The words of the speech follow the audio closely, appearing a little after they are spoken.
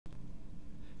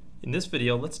In this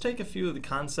video, let's take a few of the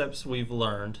concepts we've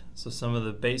learned, so some of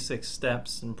the basic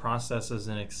steps and processes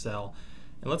in Excel,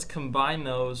 and let's combine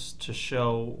those to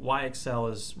show why Excel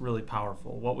is really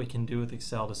powerful, what we can do with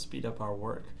Excel to speed up our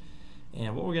work.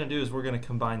 And what we're going to do is we're going to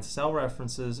combine cell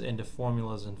references into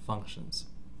formulas and functions.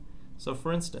 So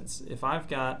for instance, if I've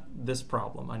got this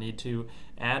problem, I need to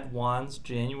add Juan's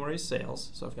January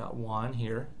sales, so I've got Juan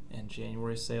here and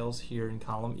January sales here in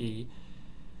column E.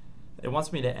 It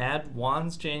wants me to add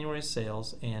Juan's January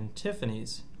sales and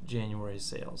Tiffany's January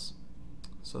sales.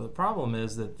 So the problem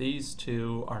is that these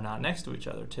two are not next to each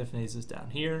other. Tiffany's is down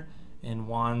here and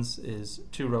Juan's is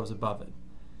 2 rows above it.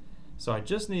 So I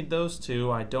just need those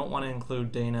two. I don't want to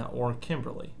include Dana or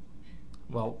Kimberly.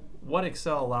 Well, what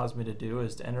Excel allows me to do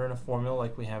is to enter in a formula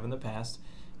like we have in the past.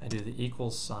 I do the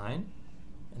equals sign,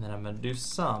 and then I'm going to do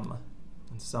sum.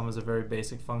 And sum is a very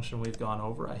basic function we've gone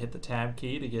over. I hit the tab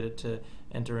key to get it to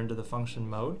enter into the function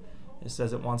mode. It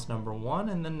says it wants number 1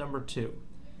 and then number 2.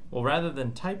 Well, rather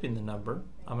than typing the number,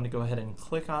 I'm going to go ahead and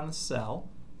click on the cell,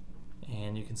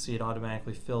 and you can see it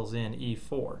automatically fills in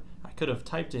E4. I could have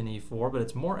typed in E4, but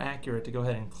it's more accurate to go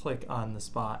ahead and click on the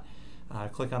spot.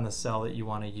 Click on the cell that you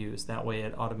want to use. That way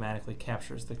it automatically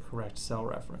captures the correct cell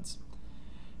reference.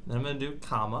 And then I'm going to do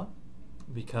comma,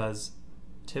 because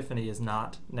Tiffany is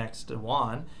not next to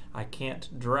Juan. I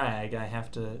can't drag. I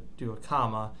have to do a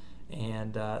comma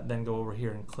and then go over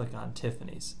here and click on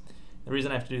Tiffany's. The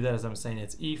reason I have to do that is I'm saying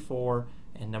it's E4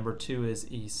 and number 2 is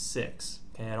E6.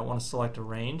 Okay, I don't want to select a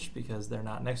range because they're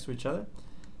not next to each other.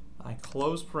 I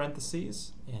close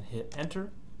parentheses and hit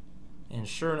enter. And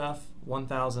sure enough,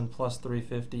 1,000 plus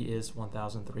 350 is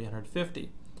 1,350.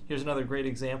 Here's another great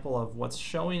example of what's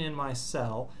showing in my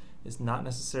cell is not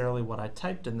necessarily what I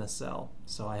typed in the cell.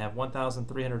 So I have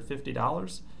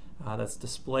 $1,350 that's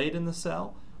displayed in the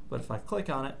cell, but if I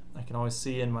click on it, I can always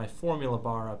see in my formula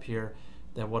bar up here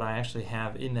that what I actually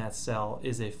have in that cell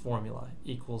is a formula,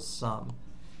 equals sum.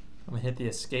 I'm going to hit the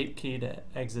escape key to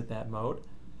exit that mode.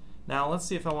 Now let's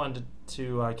see if I wanted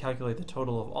to calculate the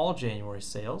total of all January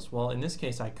sales. Well, in this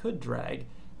case I could drag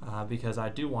because I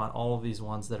do want all of these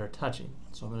ones that are touching.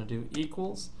 So I'm going to do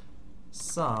equals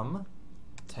sum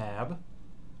tab.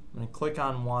 I'm going to click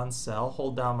on one cell,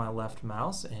 hold down my left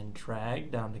mouse and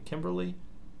drag down to Kimberly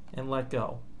and let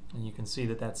go. And you can see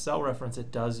that that cell reference,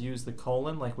 it does use the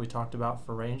colon like we talked about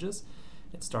for ranges.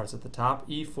 It starts at the top,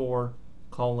 E4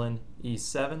 colon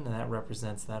E7, and that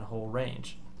represents that whole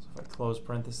range. So if I close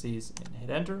parentheses and hit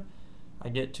enter, I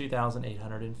get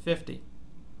 2,850.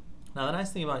 Now the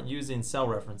nice thing about using cell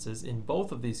references, in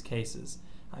both of these cases,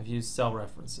 I've used cell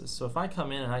references. So if I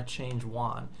come in and I change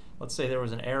Juan, let's say there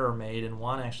was an error made and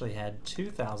Juan actually had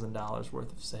 $2,000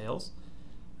 worth of sales.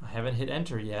 I haven't hit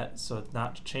enter yet, so it's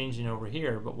not changing over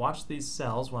here, but watch these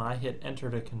cells. When I hit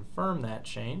enter to confirm that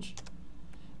change,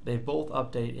 they both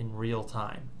update in real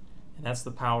time. And that's the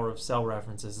power of cell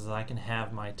references, is I can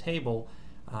have my table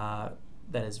that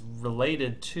is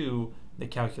related to the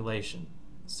calculation.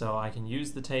 So I can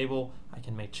use the table, I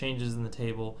can make changes in the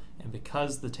table, and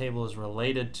because the table is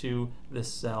related to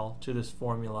this cell, to this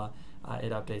formula,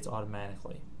 it updates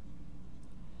automatically.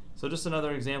 So just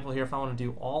another example here, if I want to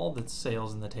do all the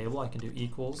sales in the table, I can do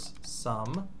equals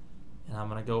sum, and I'm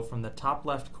going to go from the top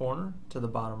left corner to the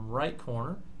bottom right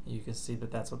corner. You can see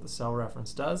that that's what the cell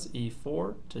reference does,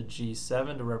 E4 to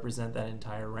G7 to represent that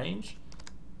entire range.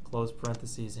 Close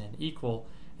parentheses and equal,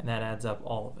 and that adds up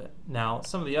all of it. Now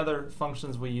some of the other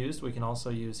functions we used we can also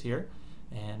use here,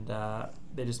 and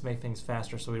they just make things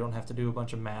faster so we don't have to do a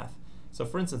bunch of math. So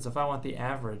for instance, if I want the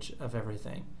average of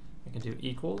everything, I can do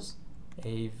equals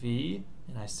AV,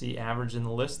 and I see average in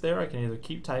the list there. I can either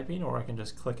keep typing or I can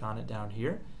just click on it down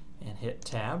here and hit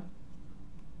tab,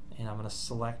 and I'm going to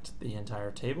select the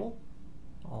entire table,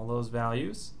 all those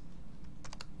values,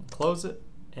 and close it,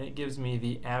 and it gives me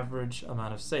the average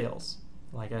amount of sales.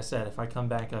 Like I said, if I come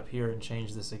back up here and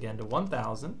change this again to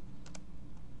 1,000,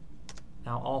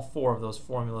 now all 4 of those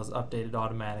formulas updated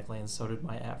automatically, and so did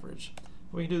my average.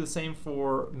 We can do the same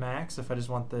for max. If I just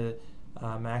want the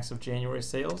max of January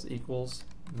sales, equals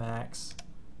max,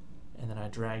 and then I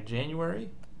drag January,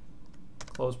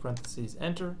 close parentheses,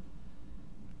 enter.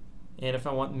 And if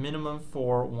I want minimum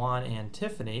for Juan and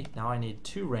Tiffany, now I need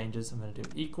 2 ranges. I'm going to do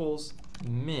equals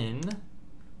min.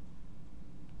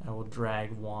 I will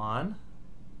drag Juan,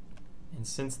 and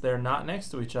since they're not next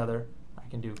to each other, I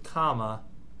can do comma,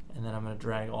 and then I'm going to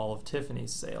drag all of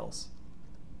Tiffany's sales.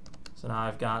 So now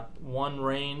I've got one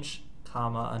range,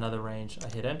 comma, another range. I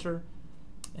hit enter,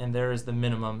 and there is the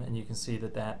minimum, and you can see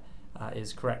that that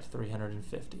is correct,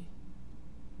 350.